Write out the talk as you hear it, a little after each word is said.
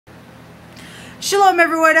Shalom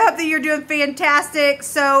everyone, I hope that you're doing fantastic.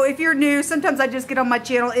 So if you're new, sometimes I just get on my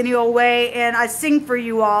channel any old way and I sing for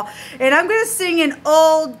you all. And I'm going to sing an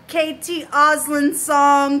old KT Oslin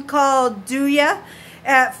song called Do Ya.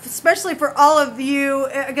 Especially for all of you,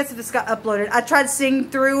 I guess if it's got uploaded. I tried to sing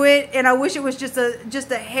through it and I wish it was just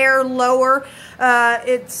a hair lower.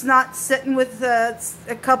 It's not sitting with a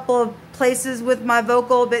couple of places with my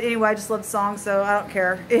vocal, but anyway, I just love the song, so I don't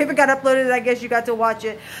care. If it got uploaded, I guess you got to watch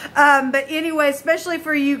it. But anyway, especially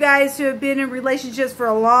for you guys who have been in relationships for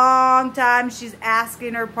a long time, she's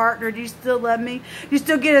asking her partner, do you still love me? Do you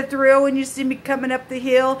still get a thrill when you see me coming up the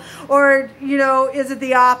hill? Or, you know, is it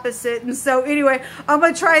the opposite? And so anyway, I'm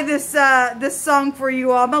going to try this this song for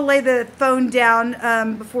you all. I'm going to lay the phone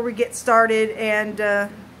down before we get started. And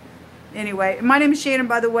anyway, my name is Shannon,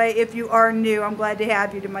 by the way. If you are new, I'm glad to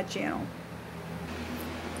have you to my channel.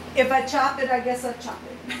 If I chop it, I guess I chop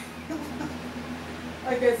it.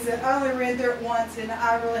 Like I said, I only ran through it once, and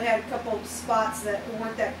I really had a couple of spots that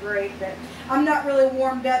weren't that great. But I'm not really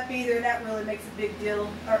warmed up either. That really makes a big deal,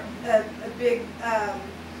 or a big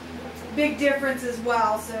difference as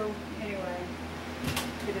well. So anyway,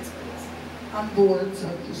 it is what it is. I'm bored, so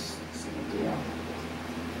just yeah.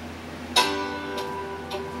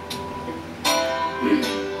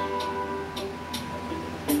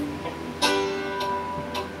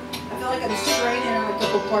 I'm straining on a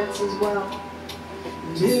couple parts as well.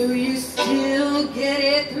 Do you still get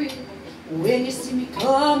it through when you see me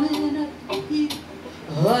coming up here?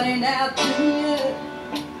 Honey, now do you?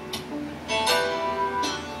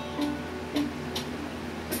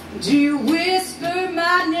 Do you whisper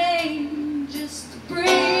my name just to bring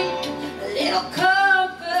a little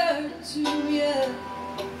comfort to you?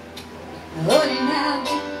 Honey, now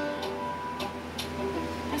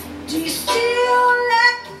do you still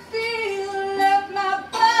like the feel of my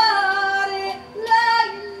body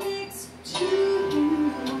lying next to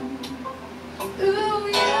you? Ooh,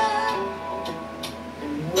 yeah.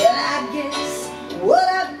 Well, I guess what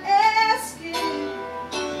I'm asking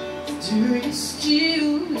is, do you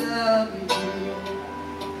still love me?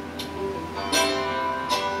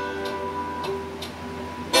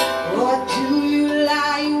 Or do you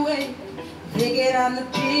lie awake thinking I'm the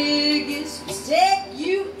biggest mistake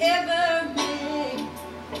you ever made?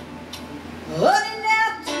 Honey, now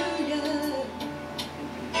do you?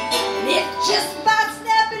 And if just by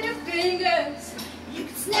snapping your fingers, you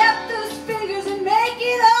can snap those fingers and make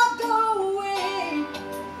it all go away.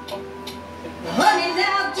 Honey,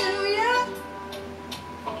 now do you?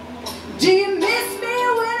 Do you miss me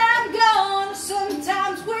when I'm gone?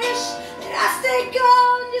 Sometimes wish that I stayed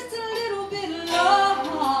gone just a little bit longer.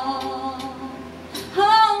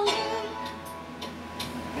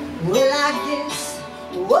 Well, I guess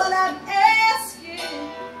what I'm asking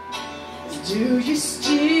is, do you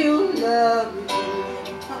still love me?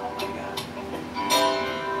 Oh my God.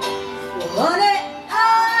 Well, honey, I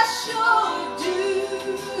sure do.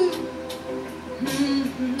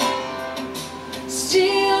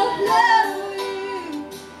 Still love you.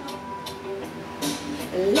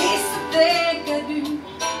 At least I think I do.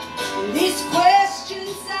 These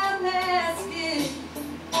questions I'm asking,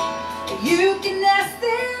 you can ask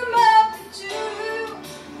them up too.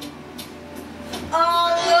 Oh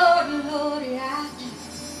Lord, Lord, I do.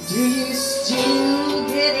 Do you still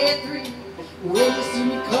get it through when you see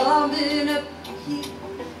me coming up here?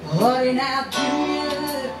 Honey, now do you?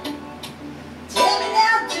 Tell me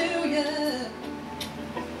now, do you?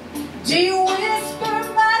 Do you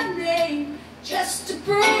whisper my name just to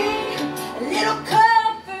bring a little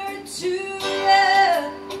comfort to you?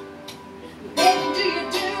 Baby, do you?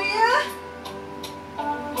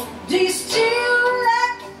 Do you still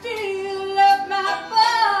like the feel of my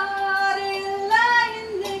body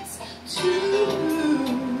lying next to you?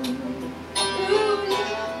 Ooh,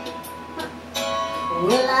 yeah.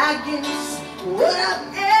 Well, I guess what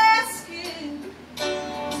I'm asking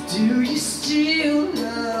is, do you still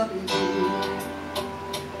love me?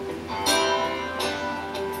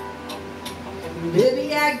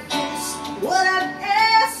 Baby, I guess what I'm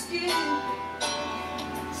asking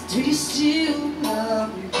is, do you still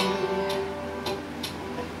love me?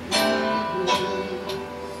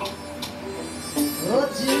 Oh,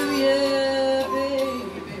 do ya,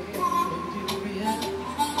 baby, do ya?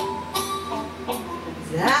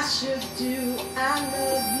 'Cause I sure do, I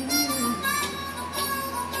love you.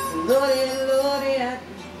 Lordy, Lordy, I do.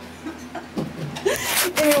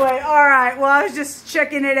 Anyway, alright, well, I was just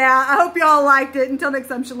checking it out. I hope y'all liked it. Until next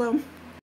time, shalom.